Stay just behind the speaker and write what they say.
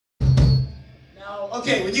Now,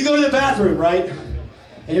 okay, when you go to the bathroom, right,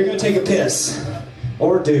 and you're going to take a piss,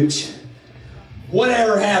 or douche,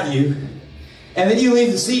 whatever have you, and then you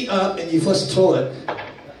leave the seat up and you flush the toilet,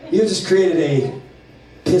 you have just created a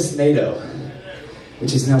PISSNADO,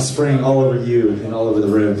 which is now spraying all over you and all over the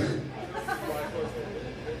room.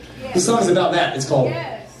 This song is about that. It's called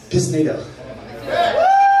PISSNADO.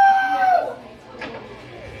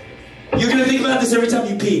 You're going to think about this every time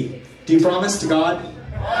you pee. Do you promise to God?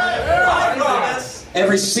 I promise.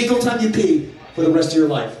 Every single time you pee for the rest of your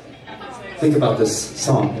life. Think about this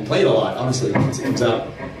song and play it a lot, honestly, once it comes out.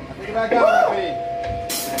 Take it back out, pee.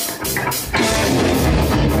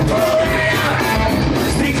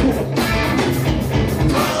 Stay cool.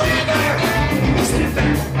 Step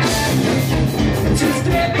back. Just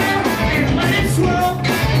step back and let it swirl.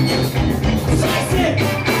 Slice it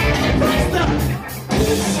and press the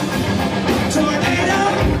tornado.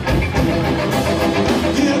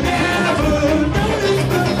 You never noticed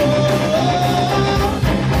before.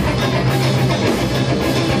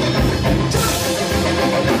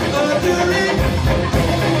 Jump under it,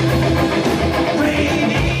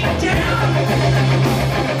 raining down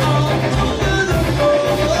all over the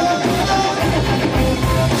floor.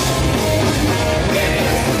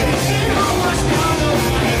 Getting almost down the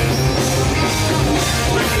way.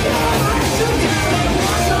 With your heart to tell it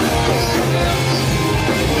what's on.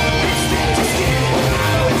 Just get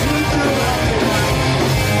out to the right.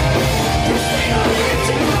 Just stay on it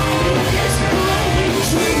to all this rolling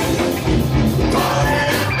tree. Pull it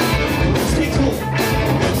up, stay cool.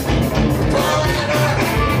 Pull it up,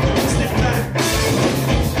 step back.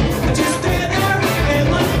 Just stay there and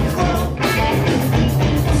let it roll.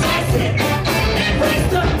 Slice it and press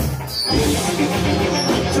the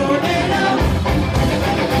tornado.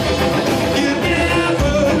 You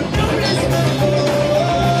never noticed before.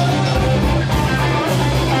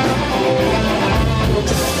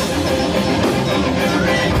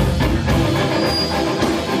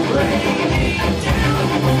 Raining down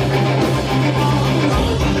all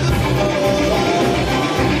over the floor.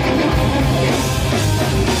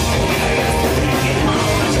 Taking all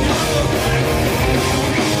much longer.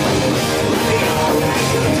 We all make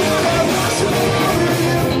you do the rush over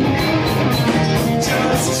you.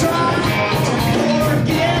 Just try to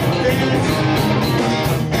forget this.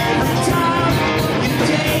 Every time you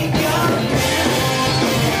take your pen,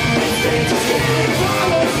 they just can't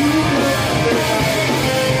follow you.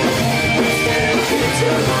 Instead of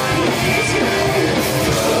your body is your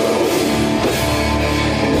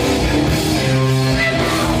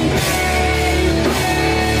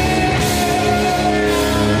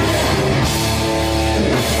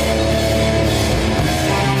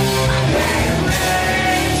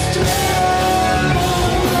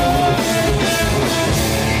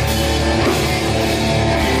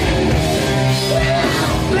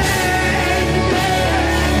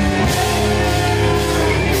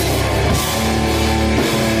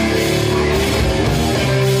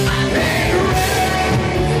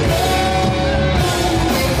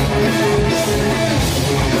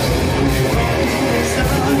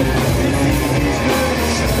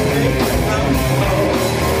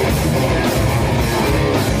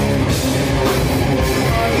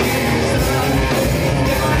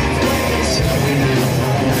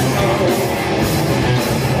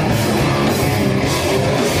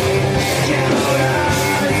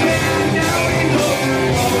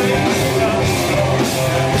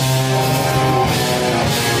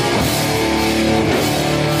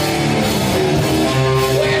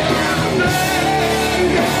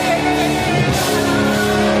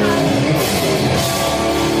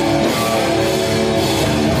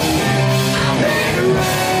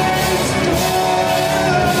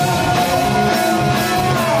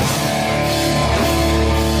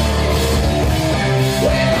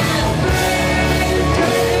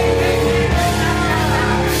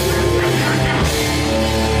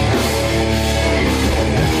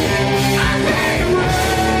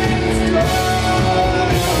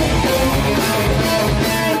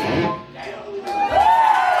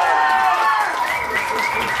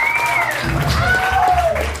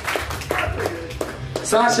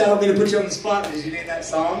Sasha, I don't mean to put you on the spot. Did you name that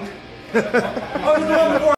song?